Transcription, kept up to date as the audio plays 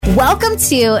Welcome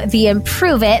to the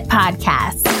Improve It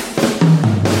podcast.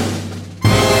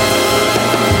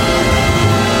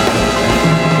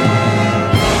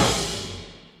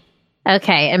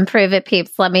 Okay, Improve It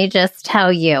peeps, let me just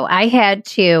tell you, I had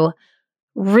to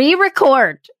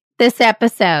re-record this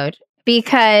episode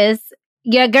because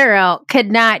your girl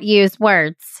could not use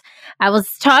words. I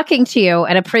was talking to you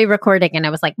at a pre-recording and I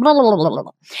was like, blah, blah, blah, blah,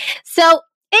 blah. So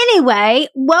anyway,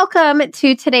 welcome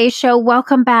to today's show.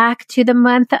 Welcome back to the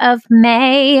month of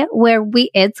May, where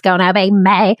it's gonna be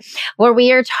May, where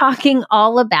we are talking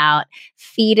all about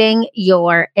feeding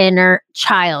your inner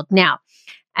child. Now,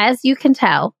 as you can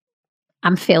tell,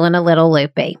 I'm feeling a little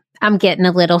loopy. I'm getting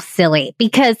a little silly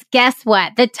because guess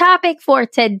what? The topic for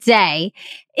today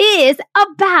is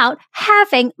about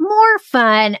having more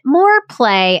fun, more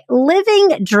play,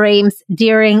 living dreams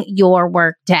during your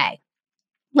workday.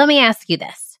 Let me ask you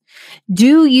this.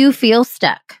 Do you feel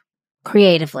stuck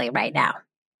creatively right now?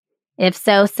 If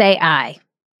so, say I.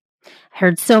 I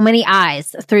heard so many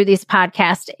I's through these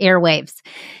podcast airwaves.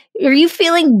 Are you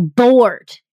feeling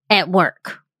bored at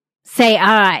work? Say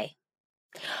I.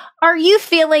 Are you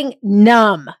feeling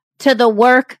numb to the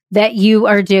work that you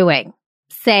are doing?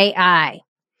 Say I.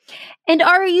 And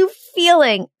are you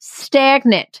feeling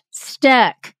stagnant,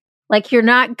 stuck, like you're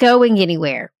not going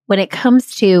anywhere when it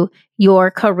comes to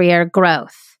your career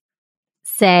growth?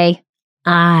 Say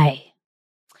I.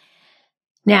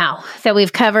 Now that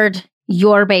we've covered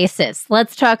your bases,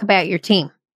 let's talk about your team.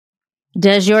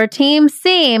 Does your team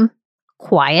seem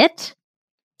quiet?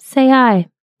 Say I.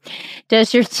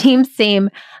 Does your team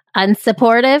seem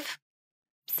unsupportive?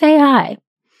 Say I.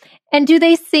 And do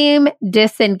they seem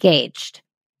disengaged?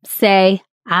 Say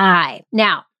I.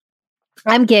 Now,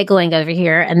 I'm giggling over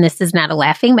here, and this is not a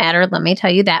laughing matter. Let me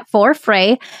tell you that for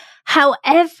free.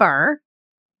 However,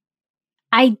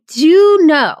 I do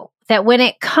know that when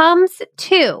it comes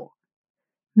to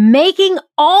making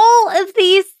all of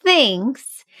these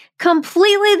things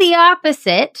completely the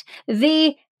opposite,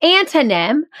 the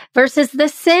antonym versus the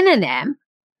synonym,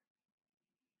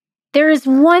 there is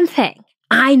one thing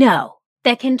I know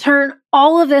that can turn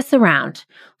all of this around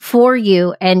for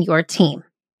you and your team,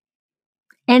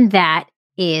 and that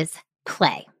is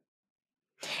play.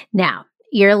 Now,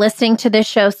 you're listening to this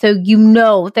show, so you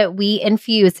know that we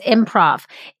infuse improv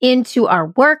into our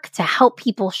work to help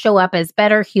people show up as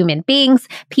better human beings,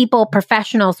 people,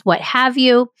 professionals, what have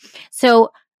you.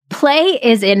 So play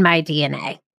is in my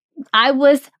DNA. I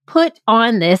was put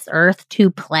on this earth to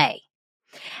play.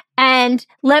 And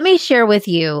let me share with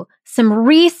you some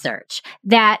research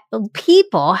that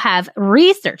people have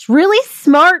researched, really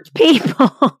smart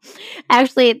people.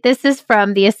 Actually, this is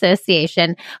from the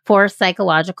Association for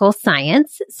Psychological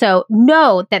Science. So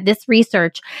know that this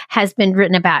research has been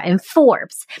written about in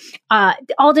Forbes,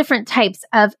 all different types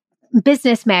of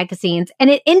business magazines. And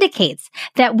it indicates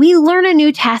that we learn a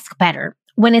new task better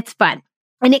when it's fun.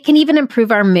 And it can even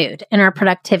improve our mood and our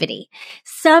productivity.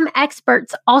 Some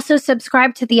experts also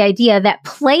subscribe to the idea that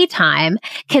playtime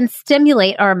can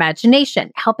stimulate our imagination,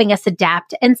 helping us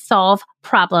adapt and solve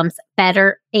problems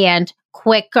better and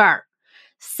quicker.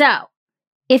 So,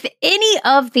 if any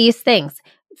of these things,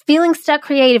 feeling stuck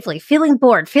creatively, feeling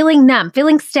bored, feeling numb,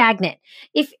 feeling stagnant,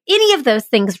 if any of those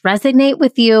things resonate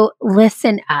with you,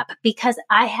 listen up, because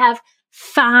I have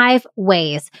 5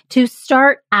 ways to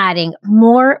start adding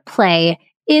more play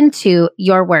into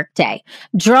your workday.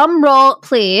 Drum roll,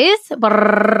 please.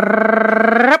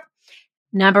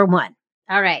 Number 1.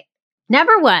 All right.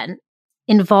 Number 1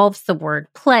 involves the word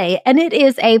play, and it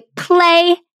is a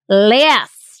playlist.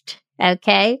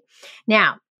 Okay.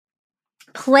 Now,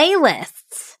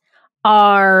 playlists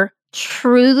are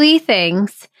truly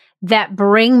things that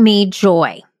bring me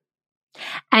joy.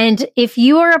 And if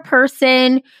you are a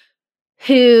person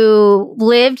who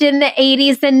lived in the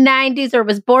 80s and 90s or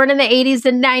was born in the 80s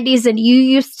and 90s and you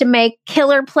used to make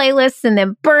killer playlists and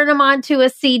then burn them onto a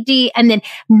CD and then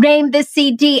name the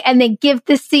CD and then give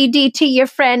the CD to your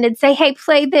friend and say, hey,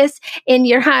 play this in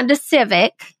your Honda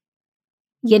Civic.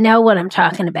 You know what I'm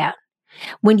talking about.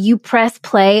 When you press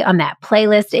play on that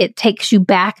playlist, it takes you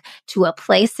back to a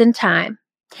place and time.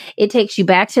 It takes you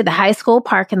back to the high school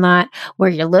parking lot where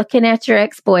you're looking at your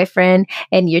ex-boyfriend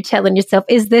and you're telling yourself,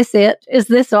 is this it? Is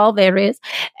this all there is?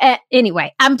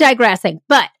 Anyway, I'm digressing,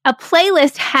 but a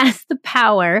playlist has the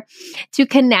power to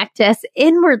connect us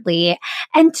inwardly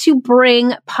and to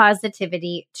bring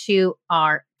positivity to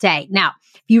our day. Now,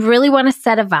 if you really want to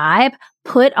set a vibe,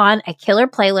 put on a killer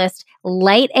playlist,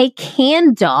 light a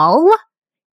candle,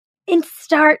 and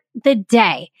start the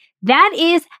day. That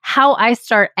is how I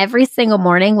start every single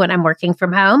morning when I'm working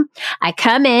from home. I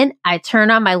come in, I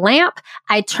turn on my lamp,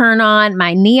 I turn on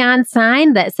my neon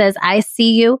sign that says, I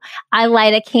see you. I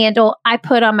light a candle, I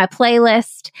put on my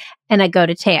playlist, and I go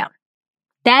to town.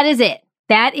 That is it.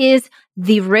 That is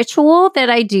the ritual that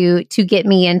I do to get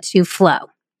me into flow.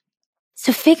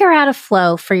 So figure out a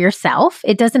flow for yourself.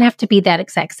 It doesn't have to be that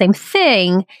exact same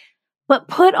thing, but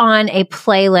put on a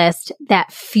playlist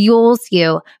that fuels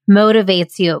you,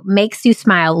 motivates you, makes you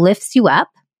smile, lifts you up.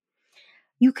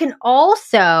 You can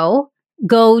also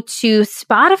go to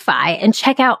Spotify and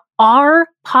check out our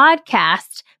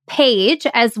podcast page,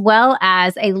 as well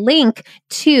as a link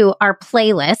to our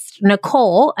playlist.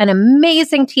 Nicole, an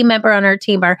amazing team member on our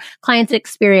team, our client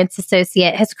experience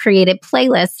associate, has created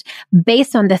playlists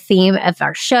based on the theme of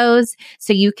our shows.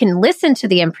 So you can listen to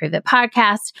the Improve It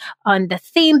podcast on the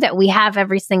theme that we have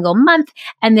every single month.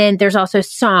 And then there's also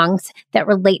songs that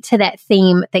relate to that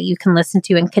theme that you can listen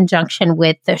to in conjunction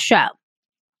with the show.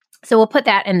 So we'll put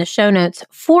that in the show notes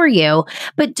for you,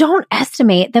 but don't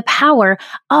estimate the power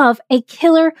of a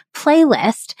killer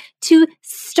playlist to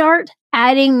start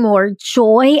adding more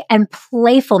joy and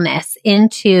playfulness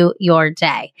into your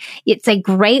day. It's a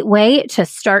great way to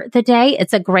start the day.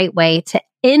 It's a great way to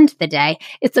end the day.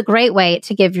 It's a great way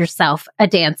to give yourself a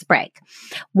dance break.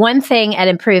 One thing at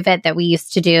Improve It that we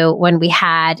used to do when we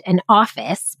had an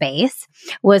office space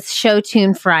was Show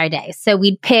Tune Friday. So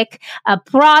we'd pick a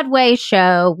Broadway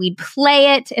show, we'd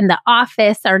play it in the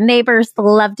office. Our neighbors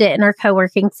loved it in our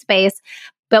co-working space.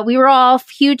 But we were all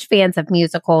huge fans of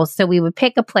musicals, so we would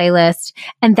pick a playlist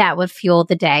and that would fuel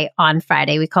the day on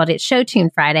Friday. We called it Show Tune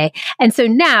Friday. And so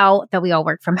now that we all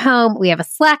work from home, we have a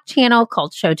Slack channel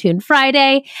called Show Tune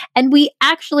Friday, and we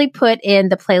actually put in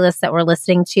the playlist that we're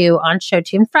listening to on Show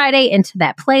Tune Friday into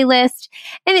that playlist.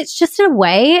 And it's just a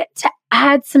way to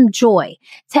add some joy,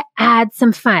 to add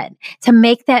some fun, to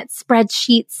make that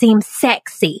spreadsheet seem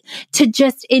sexy, to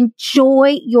just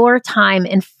enjoy your time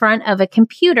in front of a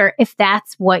computer if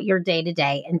that's what your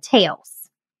day-to-day entails.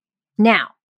 Now,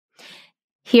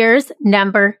 here's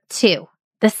number 2,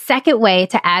 the second way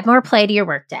to add more play to your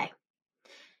workday.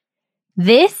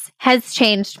 This has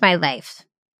changed my life,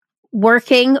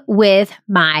 working with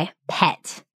my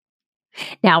pet.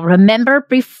 Now, remember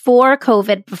before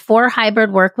COVID, before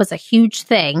hybrid work was a huge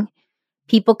thing,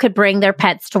 people could bring their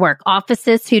pets to work.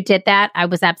 Offices who did that, I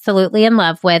was absolutely in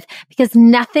love with, because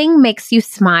nothing makes you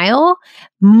smile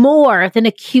more than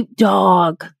a cute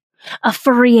dog, a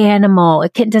furry animal.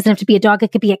 It doesn't have to be a dog.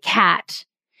 It could be a cat.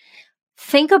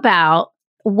 Think about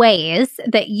ways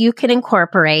that you can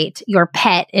incorporate your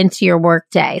pet into your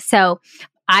workday. So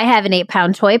I have an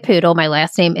 8-pound toy poodle. My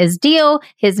last name is Deal.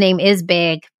 His name is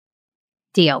Big.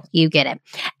 Deal. You get it.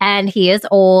 And he is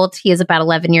old. He is about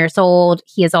 11 years old.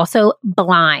 He is also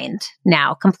blind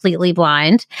now, completely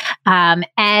blind.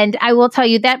 And I will tell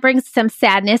you that brings some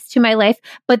sadness to my life,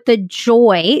 but the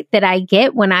joy that I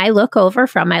get when I look over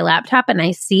from my laptop and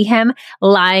I see him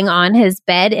lying on his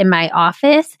bed in my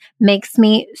office makes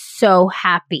me so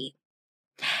happy.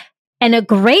 And a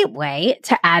great way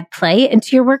to add play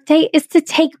into your workday is to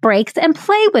take breaks and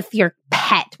play with your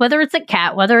pet, whether it's a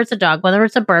cat, whether it's a dog, whether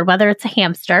it's a bird, whether it's a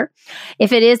hamster.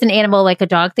 If it is an animal like a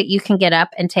dog that you can get up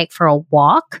and take for a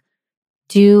walk,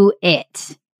 do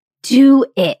it. Do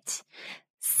it.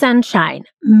 Sunshine,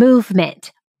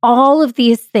 movement, all of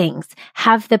these things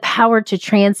have the power to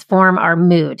transform our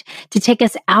mood, to take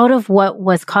us out of what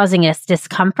was causing us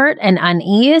discomfort and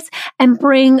unease and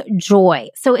bring joy.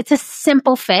 So it's a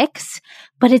simple fix,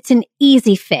 but it's an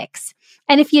easy fix.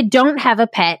 And if you don't have a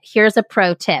pet, here's a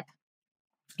pro tip.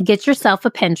 Get yourself a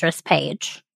Pinterest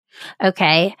page,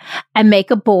 okay? And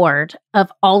make a board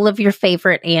of all of your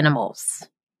favorite animals.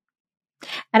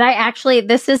 And I actually,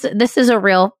 this is a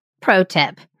real pro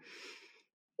tip.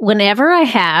 Whenever I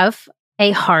have a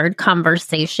hard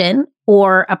conversation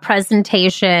or a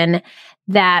presentation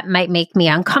that might make me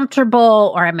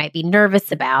uncomfortable or I might be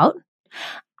nervous about,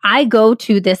 I go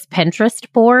to this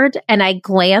Pinterest board and I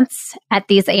glance at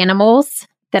these animals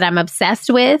that I'm obsessed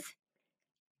with,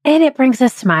 and it brings a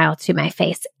smile to my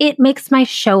face. It makes my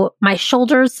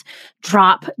shoulders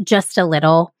drop just a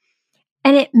little,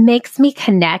 and it makes me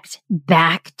connect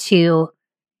back to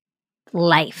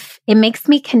life. It makes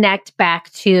me connect back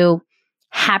to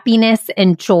happiness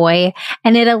and joy,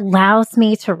 and it allows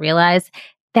me to realize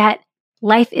that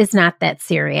life is not that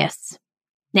serious.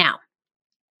 Now,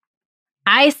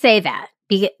 I say that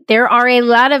because there are a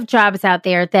lot of jobs out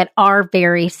there that are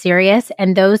very serious,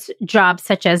 and those jobs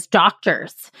such as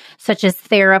doctors, such as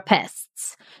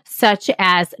therapists, such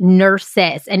as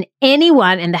nurses, and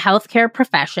anyone in the healthcare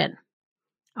profession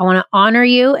I want to honor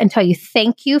you and tell you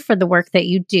thank you for the work that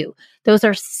you do.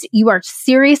 You are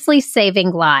seriously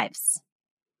saving lives.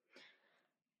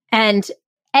 And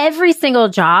every single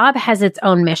job has its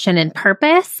own mission and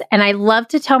purpose. And I love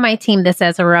to tell my team this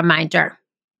as a reminder.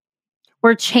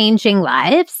 We're changing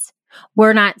lives.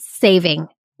 We're not saving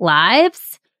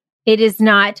lives. It is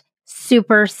not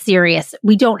super serious.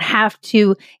 We don't have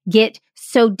to get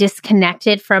so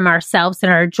disconnected from ourselves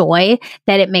and our joy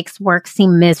that it makes work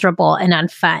seem miserable and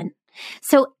unfun.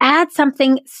 So add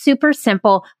something super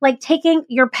simple like taking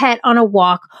your pet on a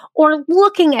walk or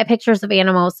looking at pictures of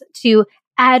animals to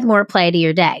add more play to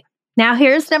your day. Now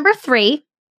here's number 3.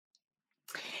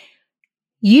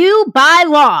 You, by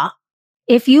law,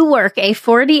 if you work a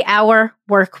 40-hour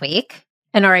work week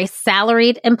and are a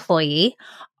salaried employee,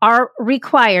 are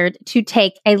required to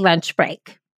take a lunch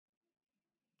break.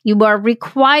 You are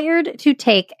required to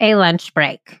take a lunch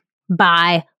break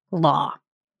by law.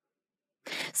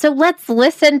 So let's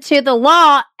listen to the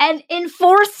law and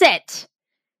enforce it.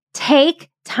 Take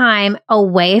time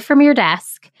away from your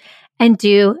desk and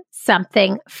do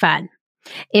something fun.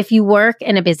 If you work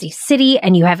in a busy city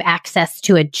and you have access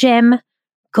to a gym,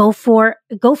 go for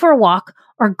a walk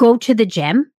or go to the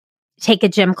gym. Take a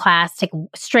gym class, take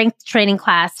a strength training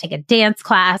class, take a dance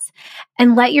class,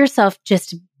 and let yourself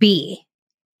just be.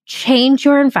 Change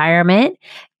your environment,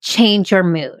 change your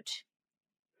mood.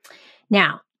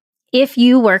 Now, if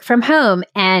you work from home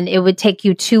and it would take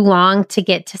you too long to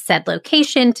get to said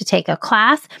location to take a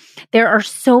class, there are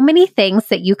so many things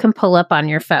that you can pull up on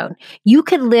your phone. You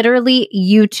could literally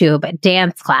YouTube a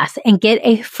dance class and get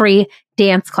a free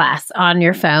dance class on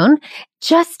your phone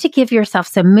just to give yourself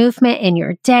some movement in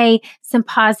your day, some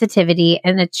positivity,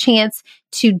 and a chance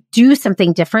to do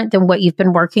something different than what you've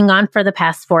been working on for the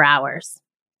past 4 hours.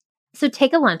 So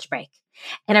take a lunch break.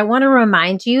 And I want to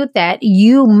remind you that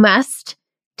you must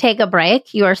take a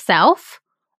break yourself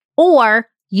or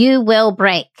you will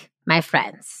break, my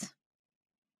friends.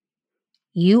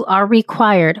 You are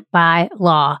required by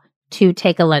law to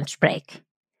take a lunch break.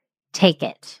 Take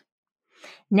it.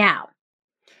 Now,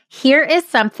 here is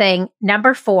something,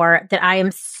 number 4, that I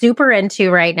am super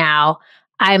into right now.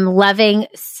 I'm loving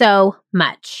so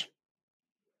much.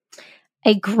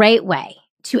 A great way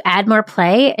to add more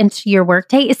play into your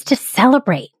workday is to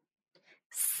celebrate.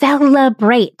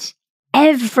 Celebrate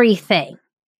everything.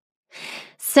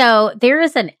 So there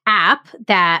is an app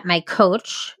that my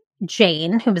coach,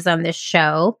 Jane, who was on this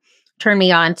show, turned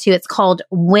me on to. It's called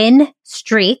Win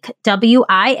Streak,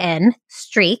 WIN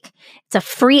Streak. It's a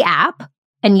free app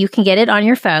and you can get it on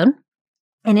your phone.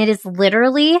 And it is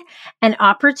literally an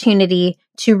opportunity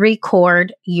to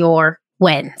record your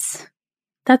wins.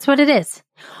 That's what it is.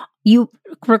 You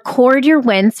record your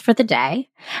wins for the day,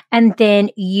 and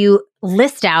then you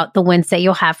list out the wins that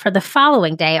you'll have for the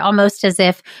following day, almost as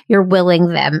if you're willing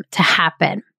them to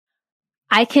happen.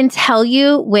 I can tell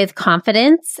you with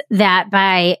confidence that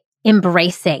by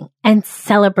embracing and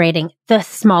celebrating the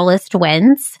smallest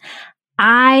wins,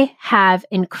 I have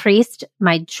increased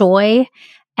my joy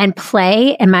and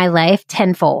play in my life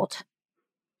tenfold.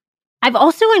 I've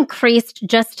also increased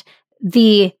just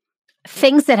the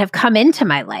things that have come into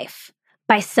my life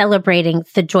by celebrating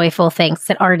the joyful things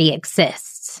that already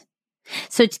exists.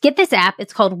 So to get this app,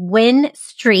 it's called Win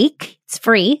Streak. It's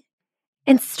free.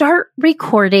 And start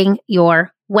recording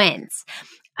your wins.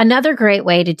 Another great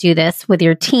way to do this with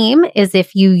your team is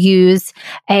if you use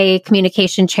a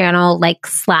communication channel like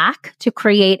Slack to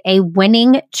create a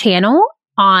winning channel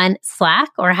on Slack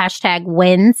or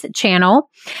 #wins channel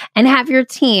and have your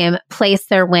team place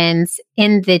their wins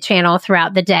in the channel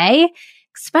throughout the day,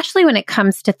 especially when it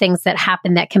comes to things that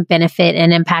happen that can benefit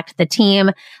and impact the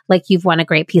team, like you've won a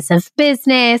great piece of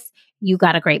business, you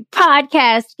got a great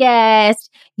podcast guest,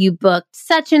 you booked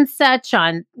such and such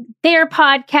on their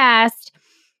podcast.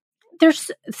 They're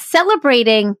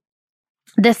celebrating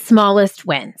the smallest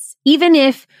wins, even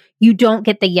if you don't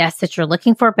get the yes that you're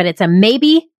looking for, but it's a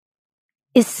maybe,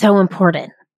 is so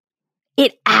important.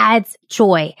 It adds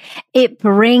joy. It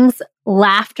brings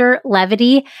laughter,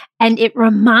 levity, and it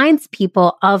reminds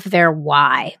people of their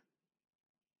why.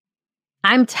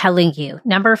 I'm telling you,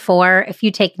 number 4, if you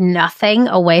take nothing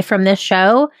away from this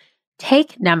show,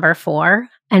 take number 4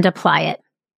 and apply it.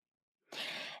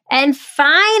 And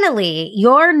finally,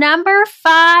 your number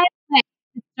 5 way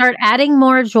to start adding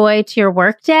more joy to your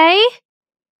workday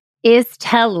is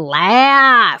to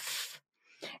laugh.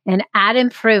 And at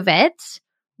Improve It,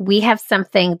 we have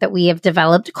something that we have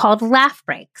developed called laugh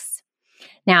breaks.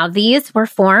 Now, these were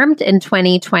formed in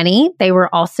 2020. They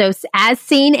were also as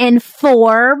seen in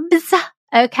Forbes,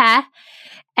 okay?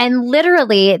 And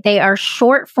literally, they are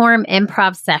short form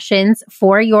improv sessions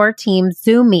for your team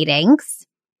Zoom meetings.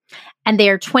 And they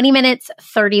are 20 minutes,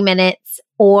 30 minutes,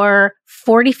 or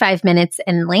 45 minutes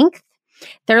in length.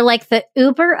 They're like the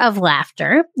Uber of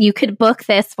laughter. You could book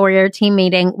this for your team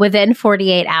meeting within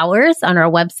 48 hours on our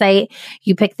website.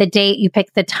 You pick the date, you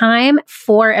pick the time.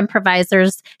 4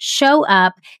 improvisers show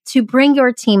up to bring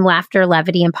your team laughter,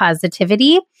 levity, and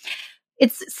positivity.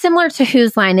 It's similar to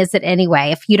Whose Line Is It Anyway?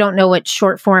 If you don't know what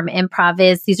short form improv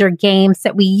is, these are games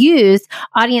that we use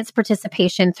audience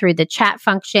participation through the chat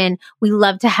function. We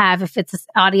love to have, if it's an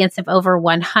audience of under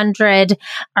 100,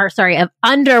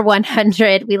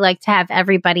 we like to have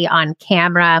everybody on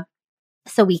camera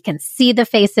so we can see the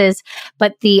faces,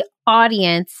 but the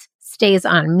audience stays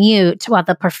on mute while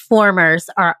the performers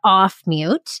are off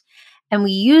mute. And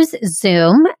we use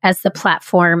Zoom as the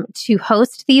platform to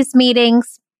host these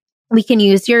meetings. We can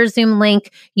use your Zoom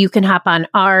link. You can hop on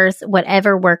ours,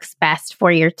 whatever works best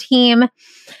for your team.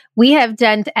 We have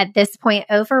done at this point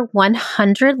over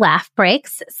 100 laugh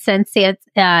breaks since its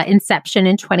inception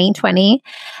in 2020.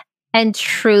 And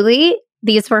truly,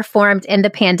 these were formed in the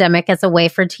pandemic as a way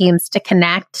for teams to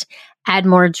connect, add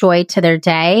more joy to their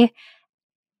day.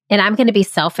 And I'm going to be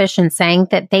selfish in saying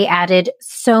that they added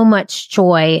so much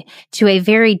joy to a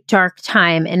very dark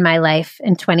time in my life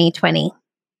in 2020.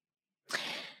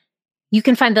 You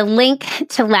can find the link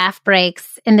to laugh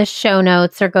breaks in the show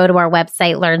notes or go to our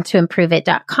website,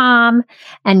 learntoimproveit.com,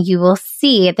 and you will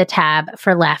see the tab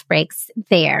for laugh breaks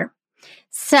there.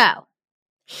 So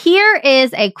here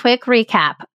is a quick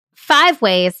recap. 5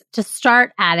 ways to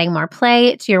start adding more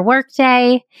play to your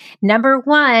workday. Number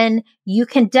 1, you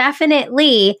can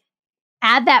definitely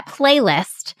add that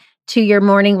playlist to your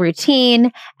morning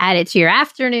routine, add it to your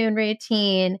afternoon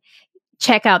routine.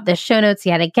 Check out the show notes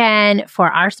yet again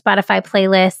for our Spotify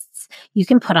playlists. You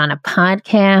can put on a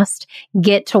podcast,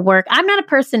 get to work. I'm not a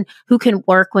person who can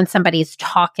work when somebody's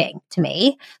talking to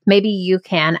me. Maybe you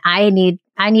can. I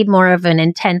need more of an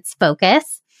intense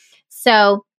focus.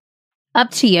 So up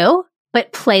to you,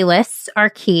 but playlists are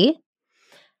key.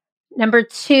 Number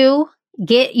 2,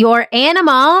 get your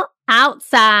animal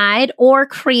outside or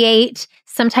create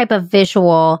some type of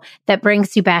visual that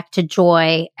brings you back to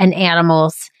joy and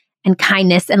animals and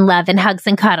kindness and love and hugs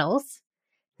and cuddles.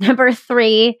 Number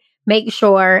 3, make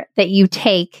sure that you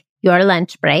take your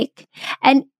lunch break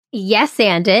and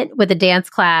and it with a dance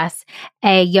class,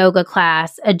 a yoga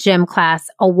class, a gym class,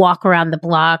 a walk around the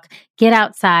block. Get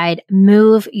outside,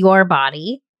 move your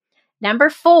body. Number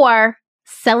 4,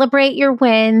 celebrate your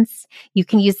wins. You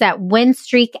can use that win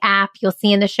streak app you'll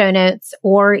see in the show notes,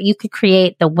 or you could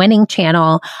create the winning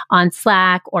channel on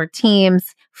Slack or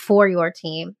Teams for your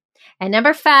team. And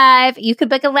number 5, you could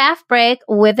book a laugh break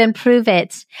with Improve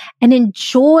It and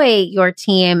enjoy your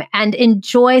team and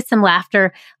enjoy some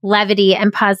laughter, levity,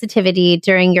 and positivity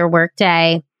during your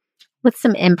workday with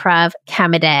some improv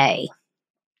comedy.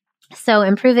 So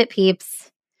Improve It,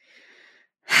 peeps.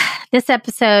 This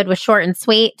episode was short and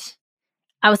sweet.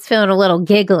 I was feeling a little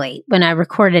giggly when I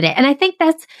recorded it. And I think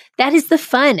that is the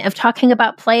fun of talking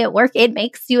about play at work. It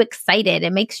makes you excited.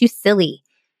 It makes you silly.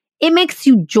 It makes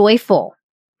you joyful.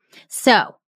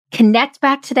 So connect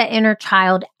back to that inner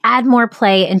child, add more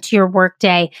play into your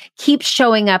workday, keep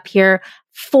showing up here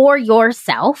for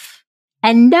yourself,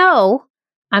 and know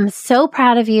I'm so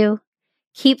proud of you.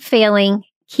 Keep failing,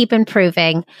 keep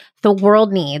improving. The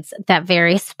world needs that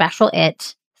very special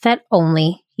it that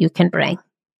only you can bring.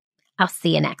 I'll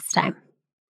see you next time.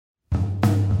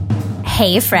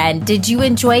 Hey friend, did you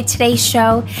enjoy today's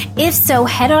show? If so,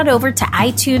 head on over to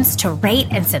iTunes to rate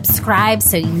and subscribe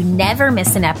so you never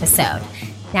miss an episode.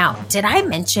 Now, did I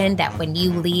mention that when you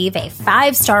leave a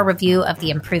 5-star review of the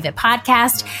Improve It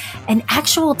podcast, an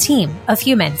actual team of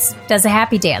humans does a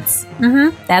happy dance?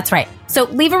 That's right. So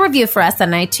leave a review for us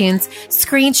on iTunes,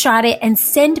 screenshot it, and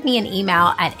send me an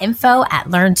email at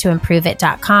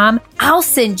info@learntoimproveit.com. I'll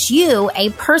send you a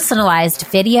personalized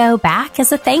video back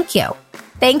as a thank you.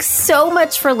 Thanks so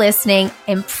much for listening.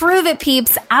 Improve it,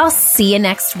 peeps. I'll see you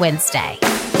next Wednesday.